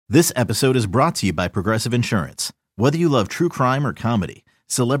This episode is brought to you by Progressive Insurance. Whether you love true crime or comedy,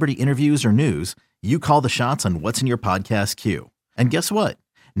 celebrity interviews or news, you call the shots on what's in your podcast queue. And guess what?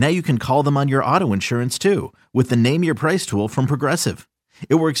 Now you can call them on your auto insurance too with the Name Your Price tool from Progressive.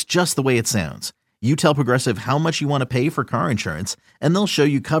 It works just the way it sounds. You tell Progressive how much you want to pay for car insurance, and they'll show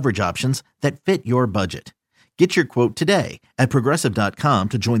you coverage options that fit your budget. Get your quote today at Progressive.com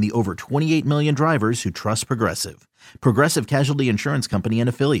to join the over 28 million drivers who trust Progressive. Progressive Casualty Insurance Company and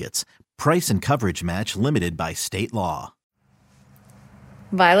Affiliates. Price and coverage match limited by state law.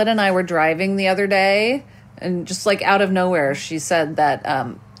 Violet and I were driving the other day, and just like out of nowhere, she said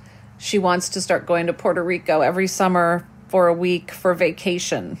that she wants to start going to Puerto Rico every summer for a week for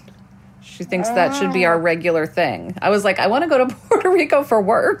vacation. She thinks that should be our regular thing. I was like, I want to go to Puerto Rico for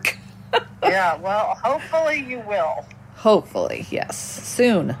work. Yeah, well, hopefully you will. Hopefully, yes.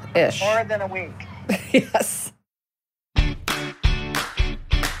 Soon-ish. More than a week. Yes.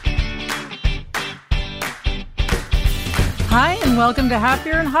 Hi, and welcome to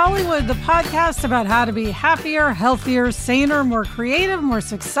Happier in Hollywood, the podcast about how to be happier, healthier, saner, more creative, more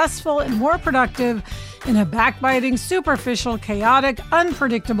successful, and more productive in a backbiting, superficial, chaotic,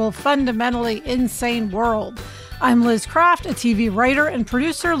 unpredictable, fundamentally insane world. I'm Liz Craft, a TV writer and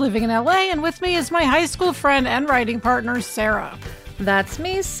producer living in LA, and with me is my high school friend and writing partner, Sarah. That's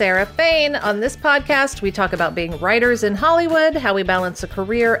me, Sarah Fain. On this podcast, we talk about being writers in Hollywood, how we balance a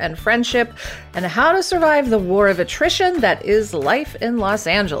career and friendship, and how to survive the war of attrition that is life in Los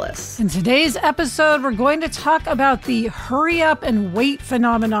Angeles. In today's episode, we're going to talk about the hurry up and wait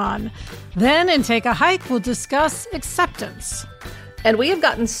phenomenon. Then, in Take a Hike, we'll discuss acceptance. And we have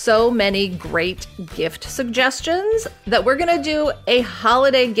gotten so many great gift suggestions that we're going to do a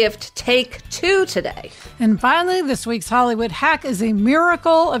holiday gift take 2 today. And finally, this week's Hollywood hack is a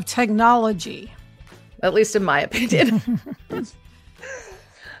miracle of technology. At least in my opinion.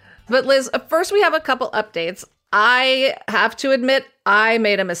 But Liz, first we have a couple updates. I have to admit, I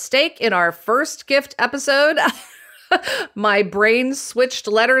made a mistake in our first gift episode. My brain switched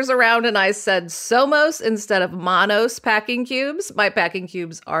letters around and I said Somos instead of Monos packing cubes. My packing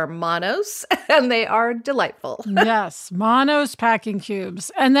cubes are Monos and they are delightful. Yes, Monos packing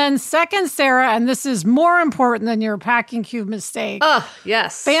cubes. And then second, Sarah, and this is more important than your packing cube mistake. Oh,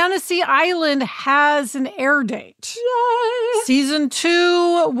 yes. Fantasy Island has an air date. Yay! Season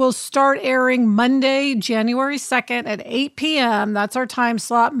 2 will start airing Monday, January 2nd at 8 p.m. That's our time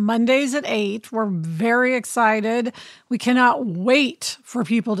slot. Mondays at 8. We're very excited. We cannot wait for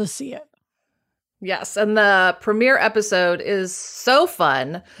people to see it. Yes, and the premiere episode is so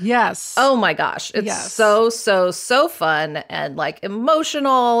fun. Yes. Oh my gosh. It's so fun and like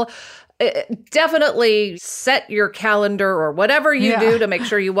emotional. Definitely set your calendar or whatever you do to make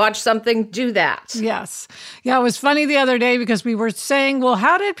sure you watch something. Do that. Yes. Yeah, it was funny the other day because we were saying, well,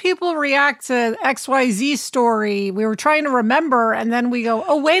 how did people react to XYZ story? We were trying to remember, and then we go,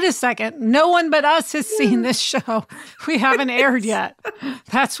 oh, wait a second. No one but us has seen this show. We haven't aired yet.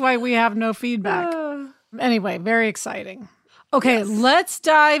 That's why we have no feedback. Anyway, very exciting. Okay, Let's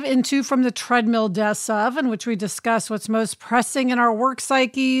dive into From the Treadmill Deaths Of, in which we discuss what's most pressing in our work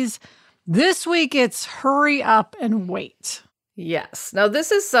psyches. This week, it's hurry up and wait. Yes. Now,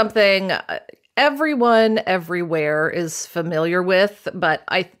 this is something everyone everywhere is familiar with, but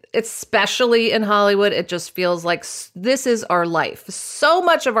especially in Hollywood, it just feels like this is our life. So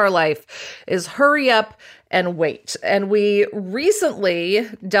much of our life is hurry up and wait. And we recently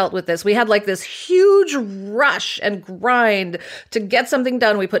dealt with this. We had like this huge rush and grind to get something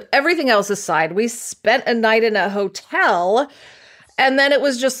done. We put everything else aside. We spent a night in a hotel, and then it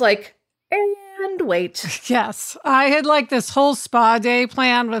was just like, and wait. Yes. I had like this whole spa day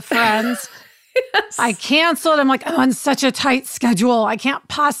planned with friends. Yes. I canceled. I'm like, I'm on such a tight schedule. I can't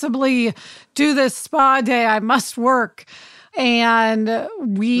possibly do this spa day. I must work. And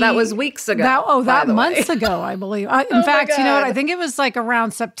that was weeks ago. That months ago, I believe. In fact, you know what? I think it was like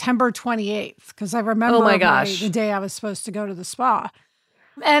around September 28th because I remember the day I was supposed to go to the spa.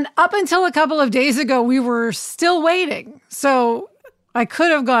 And up until a couple of days ago, we were still waiting. So I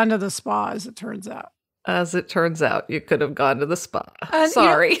could have gone to the spa, as it turns out. As it turns out, you could have gone to the spa.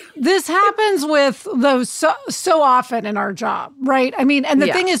 Sorry. This happens with those so often in our job, right? I mean, and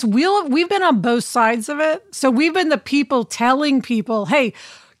the thing is, we've been on both sides of it. So we've been the people telling people, hey,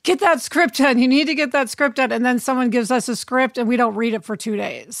 get that script done. You need to get that script done. And then someone gives us a script and we don't read it for 2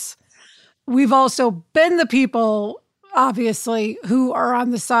 days. We've also been the people, obviously, who are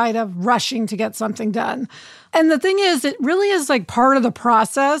on the side of rushing to get something done. And the thing is, it really is like part of the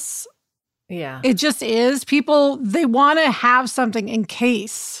process. Yeah. It just is. People, they want to have something in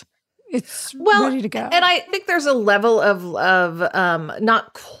case it's ready to go. And I think there's a level of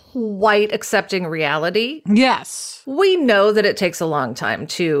not quite accepting reality. Yes. We know that it takes a long time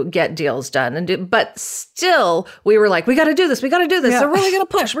to get deals done, but still we were like, we got to do this. We got to do this. They're really going to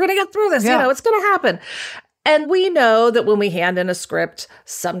push. We're going to get through this. It's going to happen. And we know that when we hand in a script,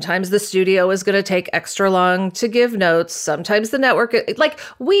 sometimes the studio is going to take extra long to give notes. Sometimes the network,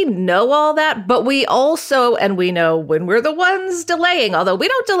 we know all that, but we also, and we know when we're the ones delaying, although we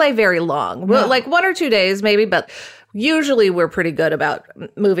don't delay very long, no. Like 1 or 2 days maybe, but usually we're pretty good about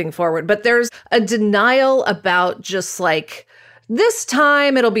moving forward. But there's a denial about just like, this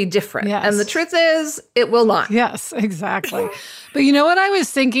time it'll be different. Yes. And the truth is, it will not. Yes, exactly. But you know what I was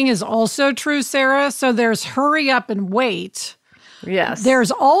thinking is also true, Sarah? So there's hurry up and wait. Yes.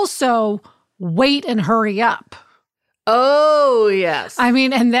 There's also wait and hurry up. Oh, yes. I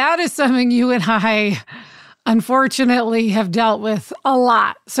mean, and that is something you and I, unfortunately, have dealt with a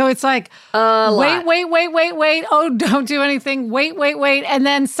lot. So it's like, wait. Oh, don't do anything. Wait. And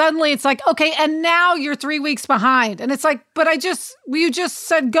then suddenly it's like, okay, and now you're 3 weeks behind. And it's like, but you just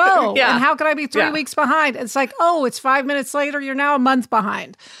said go. Yeah. And how can I be 3 weeks behind? It's like, oh, it's 5 minutes later. You're now a month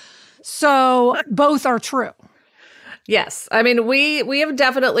behind. So both are true. Yes. I mean, we have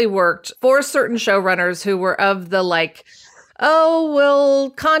definitely worked for certain showrunners who were of the like, oh,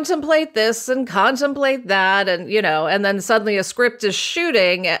 we'll contemplate this and contemplate that. And, and then suddenly a script is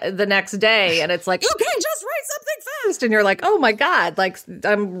shooting the next day. And it's like, okay, just write something fast. And you're like, oh my God, like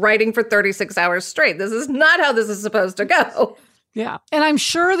I'm writing for 36 hours straight. This is not how this is supposed to go. Yeah. And I'm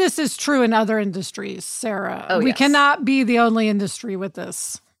sure this is true in other industries, Sarah. Oh, we cannot be the only industry with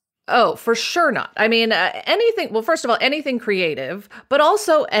this. Oh, for sure not. I mean, anything, well, first of all, anything creative, but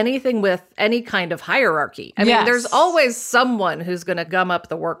also anything with any kind of hierarchy. I mean, there's always someone who's going to gum up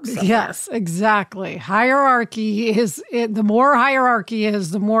the work somewhere. Yes, exactly. Hierarchy is, the more hierarchy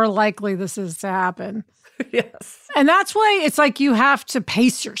is, the more likely this is to happen. Yes. And that's why it's like you have to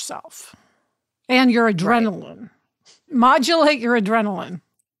pace yourself and your adrenaline. Right. Modulate your adrenaline.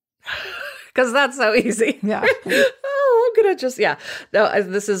 Because that's so easy. Yeah. I'm going to just, No,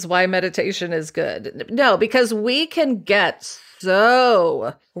 this is why meditation is good. No, because we can get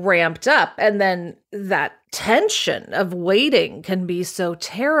so ramped up and then that tension of waiting can be so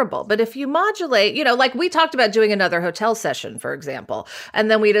terrible. But if you modulate, like we talked about doing another hotel session, for example,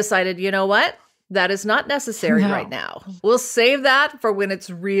 and then we decided, you know what? That is not necessary right now. We'll save that for when it's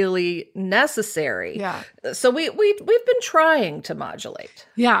really necessary. Yeah. So we've been trying to modulate.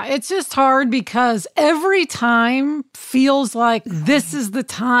 Yeah, it's just hard because every time feels like this is the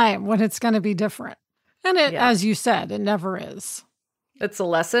time when it's going to be different. And it, as you said, it never is. It's a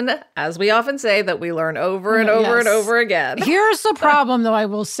lesson, as we often say, that we learn over and over and over again. Here's the problem, though, I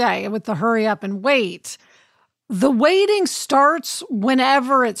will say, with the hurry up and wait. The waiting starts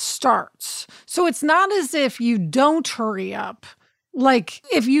whenever it starts. So it's not as if you don't hurry up. Like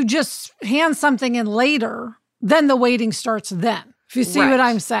if you just hand something in later, then the waiting starts then. If you see what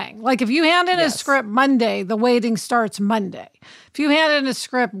I'm saying. Like if you hand in a script Monday, the waiting starts Monday. If you hand in a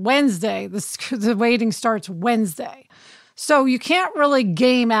script Wednesday, the waiting starts Wednesday. So you can't really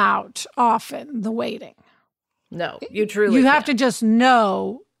game out often the waiting. No, you truly You can't. have to just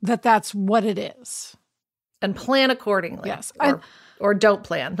know that that's what it is. And plan accordingly. Yes. Or don't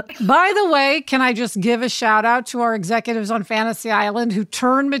plan. By the way, can I just give a shout out to our executives on Fantasy Island who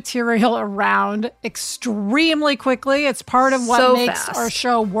turn material around extremely quickly. It's part of what makes our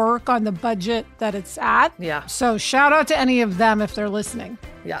show work on the budget that it's at. Yeah. So shout out to any of them if they're listening.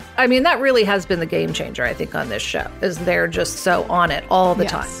 Yeah. I mean, that really has been the game changer, I think, on this show, is they're just so on it all the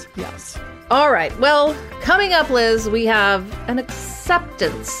time. Yes. All right. Well, coming up, Liz, we have an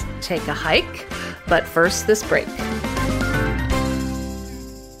acceptance take a hike. But first, this break.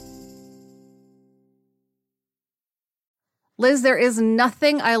 Liz, there is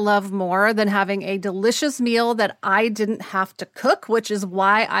nothing I love more than having a delicious meal that I didn't have to cook, which is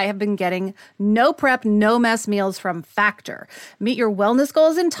why I have been getting no prep, no mess meals from Factor. Meet your wellness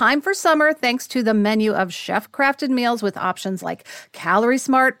goals in time for summer thanks to the menu of chef-crafted meals with options like Calorie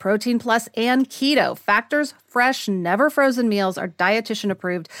Smart, Protein Plus, and Keto. Factor's fresh, never frozen meals are dietitian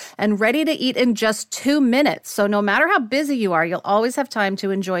approved and ready to eat in just 2 minutes. So no matter how busy you are, you'll always have time to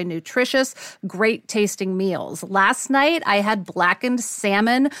enjoy nutritious, great tasting meals. Last night, I had blackened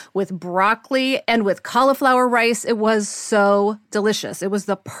salmon with broccoli and with cauliflower rice. It was so delicious. It was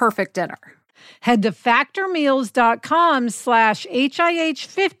the perfect dinner. Head to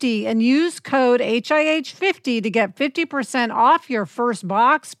factormeals.com/HIH50 and use code HIH50 to get 50% off your first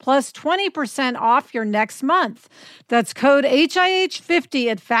box plus 20% off your next month. That's code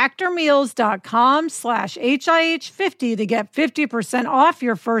HIH50 at factormeals.com/HIH50 to get 50% off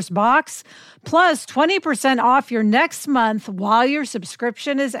your first box plus 20% off your next month while your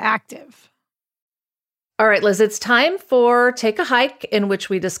subscription is active. All right, Liz, it's time for Take a Hike, in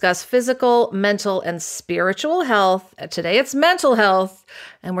which we discuss physical, mental, and spiritual health. Today it's mental health,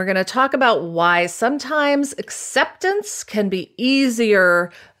 and we're going to talk about why sometimes acceptance can be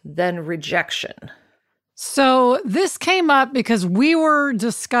easier than rejection. So this came up because we were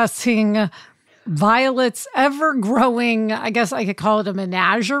discussing Violet's ever-growing, I guess I could call it a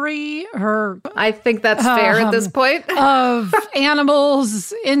menagerie, I think that's fair at this point. of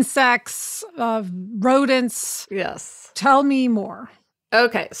animals, insects, rodents. Yes. Tell me more.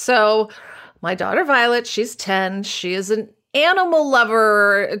 Okay, so my daughter Violet, she's 10. She is an animal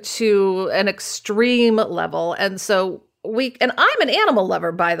lover to an extreme level. And I'm an animal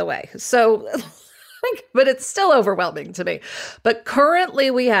lover, by the way. So, but it's still overwhelming to me. But currently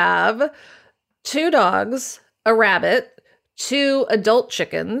we have 2 dogs, a rabbit, 2 adult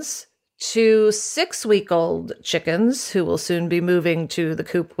chickens, 2 6-week-old chickens who will soon be moving to the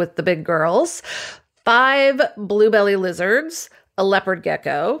coop with the big girls, 5 bluebelly lizards, a leopard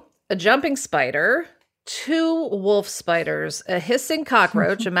gecko, a jumping spider, 2 wolf spiders, a hissing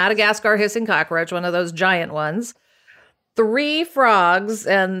cockroach, a Madagascar hissing cockroach, one of those giant ones, 3 frogs,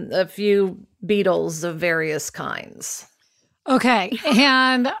 and a few beetles of various kinds. Okay,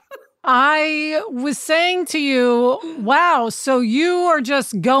 and I was saying to you, wow, so you are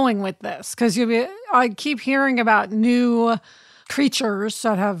just going with this because I keep hearing about new creatures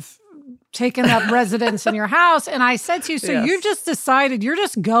that have taken up residence in your house. And I said to you, so you've just decided you're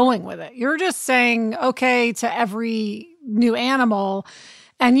just going with it. You're just saying okay to every new animal.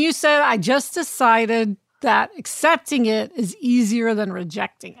 And you said, I just decided that accepting it is easier than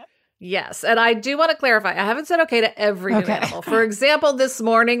rejecting it. Yes. And I do want to clarify, I haven't said okay to every new animal. For example, this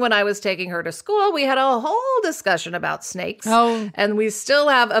morning when I was taking her to school, we had a whole discussion about snakes. Oh. And we still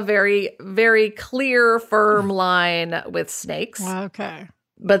have a very, very clear, firm line with snakes. Okay.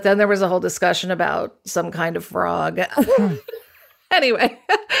 But then there was a whole discussion about some kind of frog. Anyway,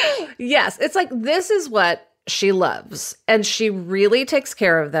 yes, it's like this is what she loves. And she really takes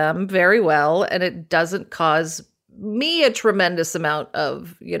care of them very well. And it doesn't cause me a tremendous amount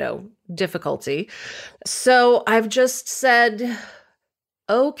of, difficulty. So I've just said,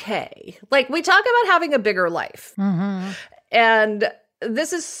 okay. Like we talk about having a bigger life. Mm-hmm. And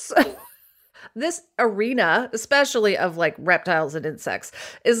this is this arena, especially of like reptiles and insects,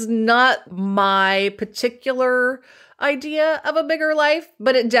 is not my particular idea of a bigger life,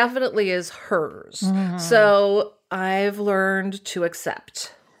 but it definitely is hers. Mm-hmm. So I've learned to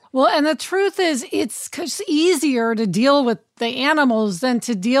accept. Well, and the truth is, it's easier to deal with the animals than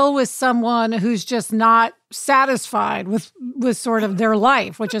to deal with someone who's just not satisfied with sort of their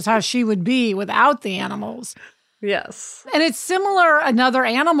life, which is how she would be without the animals. Yes. And it's similar, another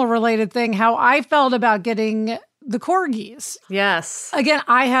animal-related thing, how I felt about getting the corgis. Yes. Again,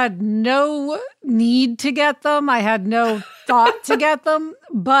 I had no need to get them. I had no thought to get them.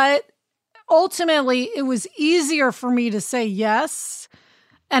 But ultimately, it was easier for me to say yes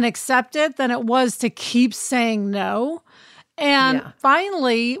and accept it than it was to keep saying no. And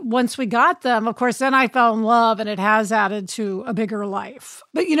finally, once we got them, of course, then I fell in love and it has added to a bigger life.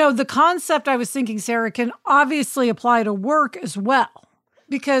 But, the concept I was thinking, Sarah, can obviously apply to work as well.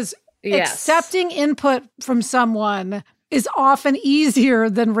 Because accepting input from someone is often easier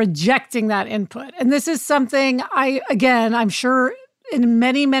than rejecting that input. And this is something I'm sure in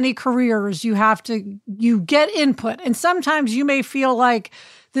many, many careers, you get input. And sometimes you may feel like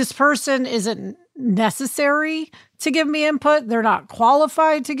this person isn't necessary to give me input. They're not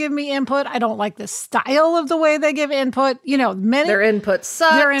qualified to give me input. I don't like the style of the way they give input. Their input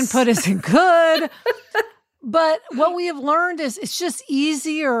sucks. Their input isn't good. But what we have learned is it's just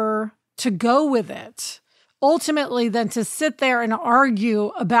easier to go with it ultimately than to sit there and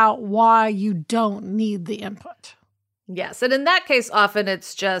argue about why you don't need the input. Yes. And in that case, often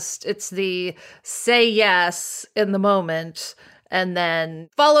it's the say yes in the moment and then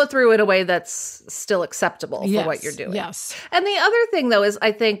follow through in a way that's still acceptable for what you're doing. Yes. And the other thing, though, is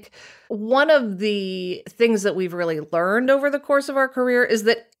I think one of the things that we've really learned over the course of our career is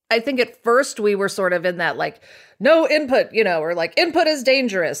that I think at first we were sort of in that like, no input, or like input is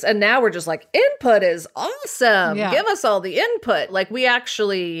dangerous. And now we're just like, input is awesome. Yeah. Give us all the input. Like we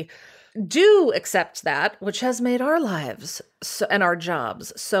actually do accept that, which has made our lives and our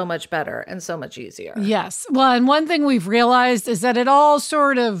jobs so much better and so much easier. Yes. Well, and one thing we've realized is that it all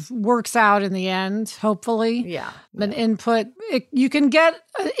sort of works out in the end, hopefully. Yeah. An input, you can get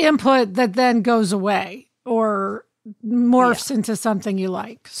input that then goes away or morphs into something you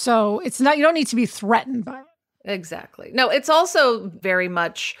like. So it's not, you don't need to be threatened by it. Exactly. No, it's also very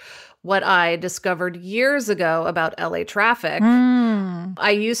much what I discovered years ago about LA traffic.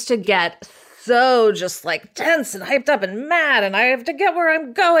 I used to get so just like tense and hyped up and mad, and I have to get where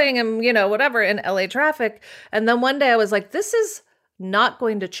I'm going and, you know, whatever in LA traffic. And then one day I was like, this is not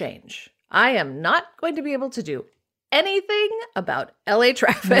going to change. I am not going to be able to do anything about LA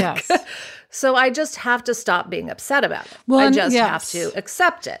traffic. Yes. So I just have to stop being upset about it. Well, I just have to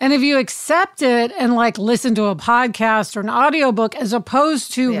accept it. And if you accept it and like listen to a podcast or an audiobook as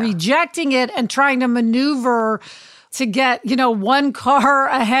opposed to rejecting it and trying to maneuver to get, you know, one car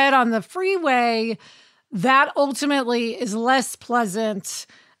ahead on the freeway, that ultimately is less pleasant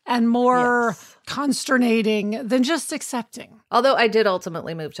and more consternating than just accepting. Although I did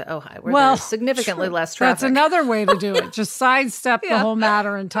ultimately move to Ojai, where there's significantly less traffic. That's another way to do it. Just sidestep the whole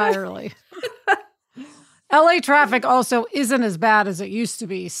matter entirely. LA traffic also isn't as bad as it used to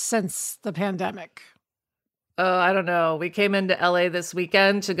be since the pandemic. Oh, I don't know. We came into LA this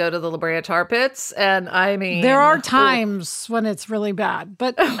weekend to go to the La Brea Tar Pits, and I mean... There are times when it's really bad,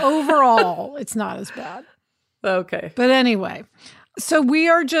 but overall, it's not as bad. Okay. But anyway, so we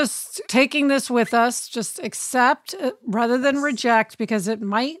are just taking this with us. Just accept rather than reject, because it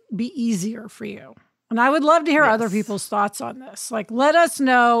might be easier for you. And I would love to hear other people's thoughts on this. Like, let us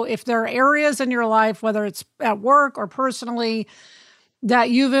know if there are areas in your life, whether it's at work or personally,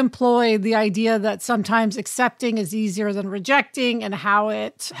 that you've employed the idea that sometimes accepting is easier than rejecting and how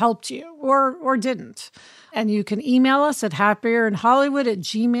it helped you or didn't. And you can email us at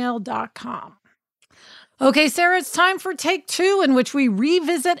happierInhollywood@gmail.com. Okay, Sarah, it's time for take 2, in which we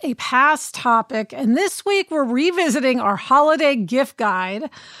revisit a past topic. And this week we're revisiting our holiday gift guide.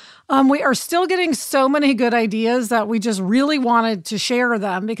 We are still getting so many good ideas that we just really wanted to share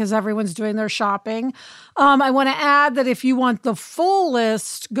them because everyone's doing their shopping. I want to add that if you want the full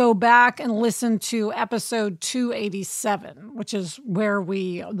list, go back and listen to episode 287, which is where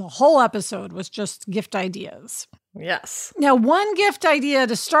the whole episode was just gift ideas. Yes. Now, one gift idea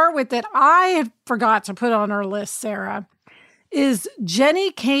to start with that I had forgot to put on our list, Sarah, is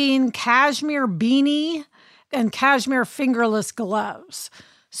Jenni Kayne cashmere beanie and cashmere fingerless gloves.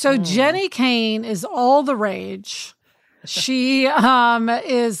 So Jenni Kayne is all the rage. She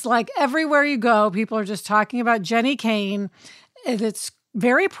is like everywhere you go, people are just talking about Jenni Kayne. And it's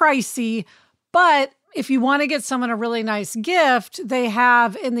very pricey, but if you want to get someone a really nice gift, they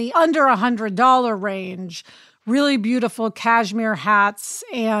have in the under $100 range really beautiful cashmere hats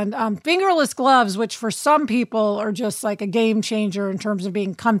and fingerless gloves, which for some people are just like a game changer in terms of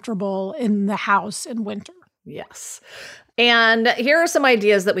being comfortable in the house in winter. Yes. And here are some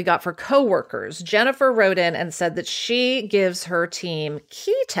ideas that we got for coworkers. Jennifer wrote in and said that she gives her team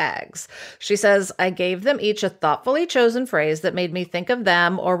key tags. She says, I gave them each a thoughtfully chosen phrase that made me think of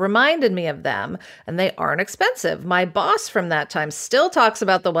them or reminded me of them, and they aren't expensive. My boss from that time still talks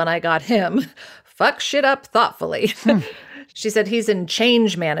about the one I got him. Fuck shit up thoughtfully. She said he's in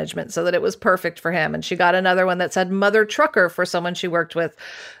change management, so that it was perfect for him. And she got another one that said mother trucker for someone she worked with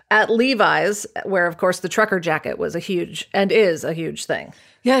at Levi's, where, of course, the trucker jacket was a huge thing.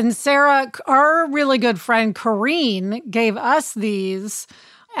 Yeah, and Sarah, our really good friend Corrine, gave us these,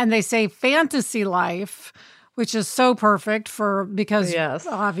 and they say fantasy life, which is so perfect because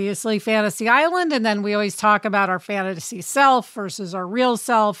obviously Fantasy Island, and then we always talk about our fantasy self versus our real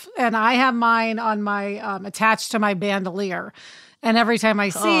self. And I have mine on my attached to my bandolier, and every time I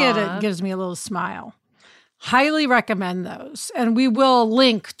see it gives me a little smile. Highly recommend those, and we will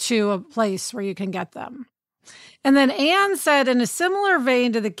link to a place where you can get them. And then Anne said, in a similar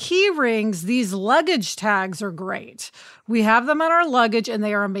vein to the key rings, these luggage tags are great. We have them on our luggage, and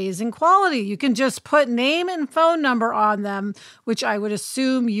they are amazing quality. You can just put name and phone number on them, which I would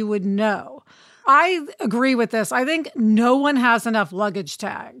assume you would know. I agree with this. I think no one has enough luggage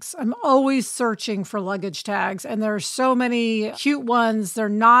tags. I'm always searching for luggage tags, and there are so many cute ones. They're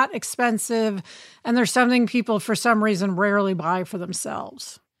not expensive, and they're something people, for some reason, rarely buy for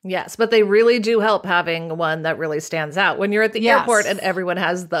themselves. Yes, but they really do help having one that really stands out when you're at the airport and everyone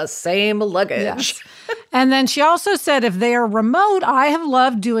has the same luggage. Yes. And then she also said, if they are remote, I have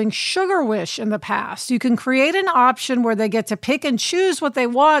loved doing Sugar Wish in the past. You can create an option where they get to pick and choose what they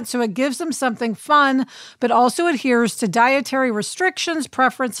want, so it gives them something fun, but also adheres to dietary restrictions,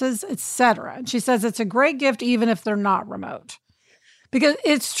 preferences, etc. And she says it's a great gift even if they're not remote. Because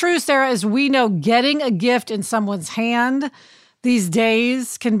it's true, Sarah, as we know, getting a gift in someone's hand these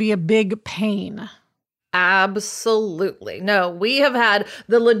days can be a big pain. Absolutely. No, we have had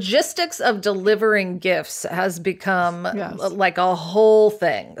the logistics of delivering gifts has become like a whole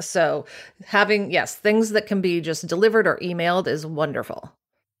thing. So having, things that can be just delivered or emailed is wonderful.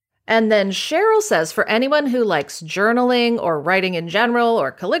 And then Cheryl says, for anyone who likes journaling or writing in general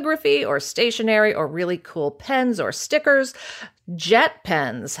or calligraphy or stationery or really cool pens or stickers, Jet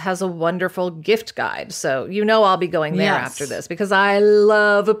Pens has a wonderful gift guide. So I'll be going there after this because I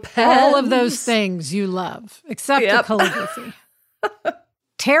love pens. All of those things you love, except the calligraphy.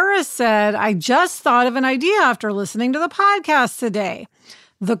 Tara said, I just thought of an idea after listening to the podcast today.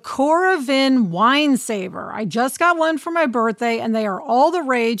 The Coravin Wine Saver. I just got one for my birthday, and they are all the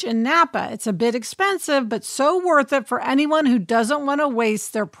rage in Napa. It's a bit expensive, but so worth it for anyone who doesn't want to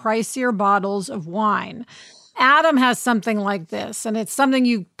waste their pricier bottles of wine. Adam has something like this, and it's something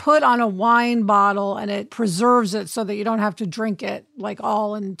you put on a wine bottle, and it preserves it so that you don't have to drink it like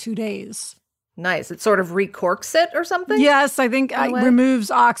all in 2 days. Nice. It sort of recorks it or something? Yes, I think it removes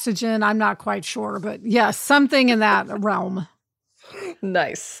oxygen. I'm not quite sure, but yes, something in that realm.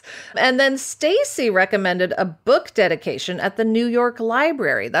 Nice. And then Stacy recommended a book dedication at the New York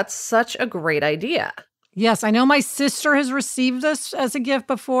Library. That's such a great idea. Yes, I know my sister has received this as a gift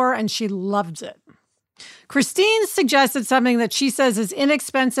before, and she loved it. Christine suggested something that she says is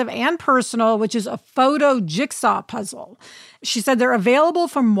inexpensive and personal, which is a photo jigsaw puzzle. She said they're available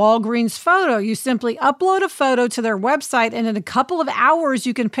from Walgreens Photo. You simply upload a photo to their website, and in a couple of hours,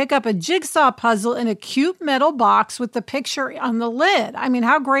 you can pick up a jigsaw puzzle in a cute metal box with the picture on the lid. I mean,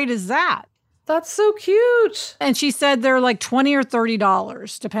 how great is that? That's so cute. And she said they're like $20 or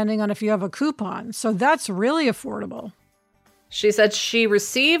 $30, depending on if you have a coupon. So that's really affordable. She said she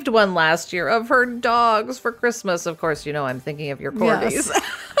received one last year of her dogs for Christmas. Of course, I'm thinking of your corgis.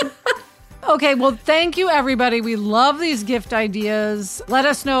 Yes. Okay, well, thank you, everybody. We love these gift ideas. Let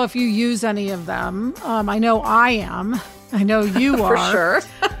us know if you use any of them. I know I am. I know you are. For sure.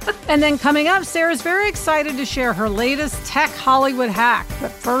 And then coming up, Sarah's very excited to share her latest tech Hollywood hack.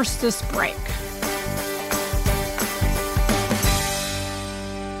 But first, this break.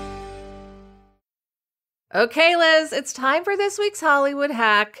 Okay, Liz, it's time for this week's Hollywood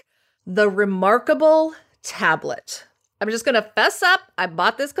hack, the Remarkable tablet. I'm just going to fess up. I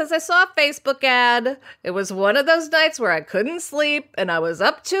bought this because I saw a Facebook ad. It was one of those nights where I couldn't sleep and I was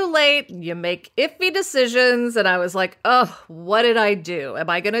up too late. You make iffy decisions. And I was like, oh, what did I do? Am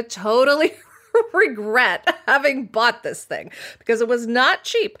I going to totally regret having bought this thing? Because it was not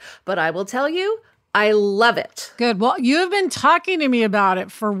cheap. But I will tell you, I love it. Good. Well, you have been talking to me about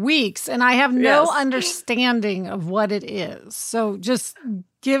it for weeks, and I have no understanding of what it is. So just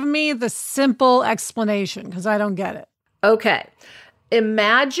give me the simple explanation, because I don't get it. Okay.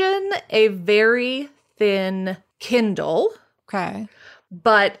 Imagine a very thin Kindle. Okay.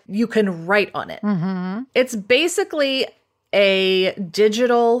 But you can write on it. Mm-hmm. It's basically a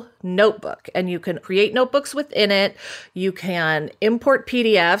digital notebook, and you can create notebooks within it. You can import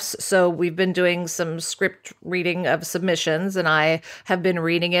PDFs. So we've been doing some script reading of submissions, and I have been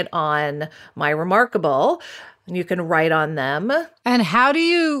reading it on my Remarkable, and you can write on them. And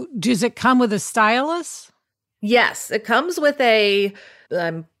does it come with a stylus? Yes, it comes with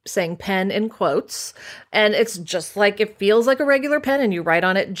I'm saying pen in quotes, and it's just like, it feels like a regular pen, and you write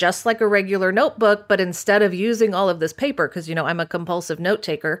on it just like a regular notebook, but instead of using all of this paper, because, I'm a compulsive note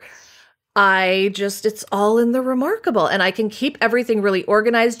taker, it's all in the Remarkable, and I can keep everything really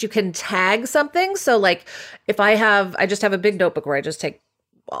organized. You can tag something. So like if I just have a big notebook where I just take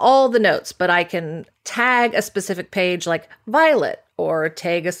all the notes, but I can tag a specific page like Violet, or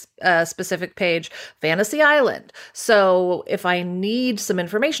tag a specific page Fantasy Island. So if I need some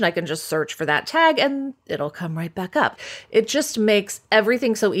information, I can just search for that tag and it'll come right back up. It just makes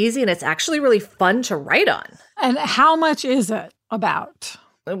everything so easy, and it's actually really fun to write on. And how much is it about?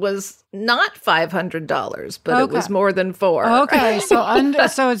 It was not $500, but It was more than $400. Okay,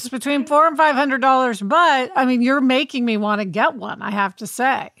 so it's between $400 and $500. But I mean, you're making me want to get one, I have to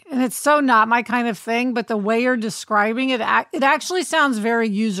say. And it's so not my kind of thing, but the way you're describing it, it actually sounds very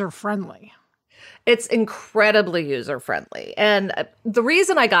user friendly. It's incredibly user-friendly. And the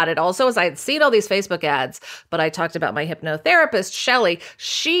reason I got it also is I had seen all these Facebook ads, but I talked about my hypnotherapist, Shelly.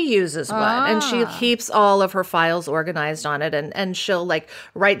 She uses one, and she keeps all of her files organized on it, and she'll like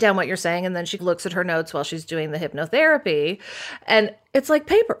write down what you're saying, and then she looks at her notes while she's doing the hypnotherapy. And it's like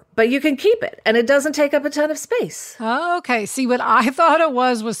paper, but you can keep it, and it doesn't take up a ton of space. Oh, okay. See, what I thought it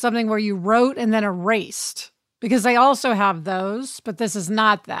was something where you wrote and then erased. Because they also have those, but this is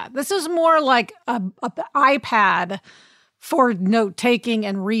not that. This is more like an iPad for note taking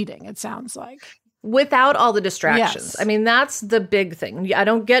and reading, it sounds like. Without all the distractions. Yes. I mean, that's the big thing. I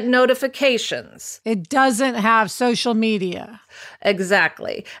don't get notifications. It doesn't have social media.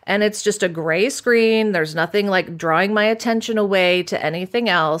 Exactly. And it's just a gray screen. There's nothing like drawing my attention away to anything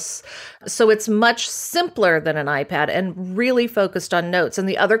else. So it's much simpler than an iPad and really focused on notes. And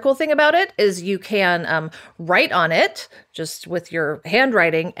the other cool thing about it is you can write on it just with your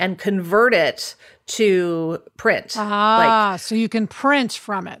handwriting and convert it to print. So you can print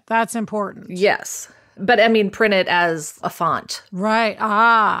from it. That's important. Yes. But I mean, print it as a font. Right.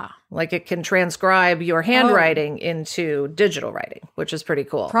 Like it can transcribe your handwriting into digital writing, which is pretty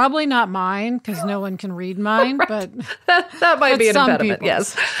cool. Probably not mine because no one can read mine, but that might be an some impediment,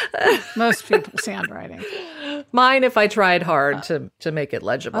 people's. yes. Most people's handwriting. Mine, if I tried hard to make it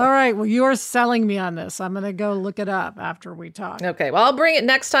legible. All right. Well, you are selling me on this. I'm going to go look it up after we talk. Okay. Well, I'll bring it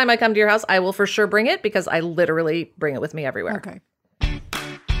next time I come to your house. I will for sure bring it because I literally bring it with me everywhere. Okay.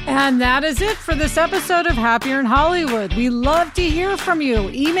 And that is it for this episode of Happier in Hollywood. We love to hear from you.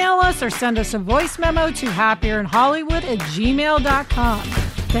 Email us or send us a voice memo to happierin hollywood@gmail.com.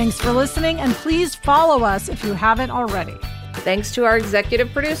 Thanks for listening, and please follow us if you haven't already. Thanks to our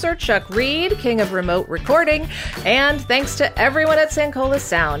executive producer, Chuck Reed, king of remote recording. And thanks to everyone at Sankola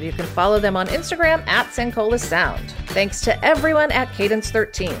Sound. You can follow them on Instagram @Sankola Sound. Thanks to everyone at Cadence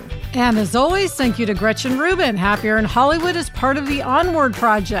 13. And as always, thank you to Gretchen Rubin. Happier in Hollywood is part of the Onward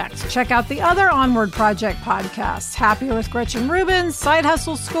Project. Check out the other Onward Project podcasts. Happier with Gretchen Rubin, Side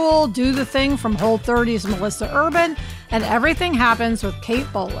Hustle School, Do the Thing from Whole30's Melissa Urban, and Everything Happens with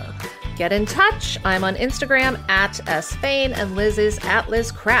Kate Bowler. Get in touch. I'm on Instagram @SFain and Liz is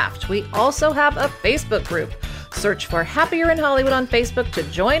 @LizCraft. We also have a Facebook group. Search for Happier in Hollywood on Facebook to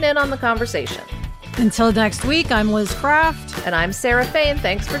join in on the conversation. Until next week, I'm Liz Craft. And I'm Sarah Fain.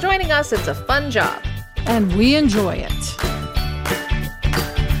 Thanks for joining us. It's a fun job. And we enjoy it.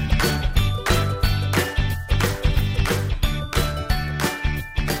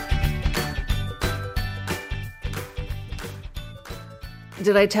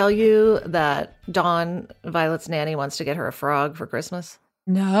 Did I tell you that Dawn, Violet's nanny, wants to get her a frog for Christmas?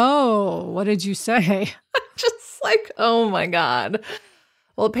 No. What did you say? Just like, oh my God.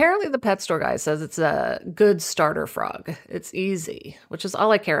 Well, apparently the pet store guy says it's a good starter frog. It's easy, which is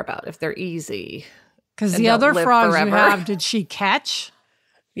all I care about, if they're easy. Because and the don't other live frogs forever. you have, did she catch?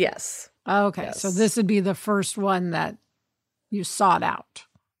 Yes. Okay, Yes. so this would be the first one that you sought out.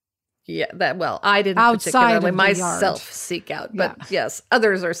 Yeah, I didn't Outside particularly of the myself yard. seek out, but Yeah. yes,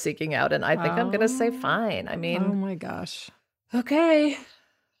 others are seeking out, and I think I'm going to say fine. I Oh mean, my gosh. okay,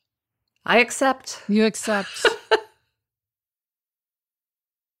 I accept. You accept.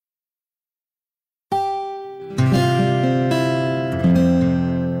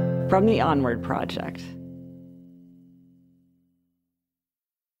 From the Onward Project.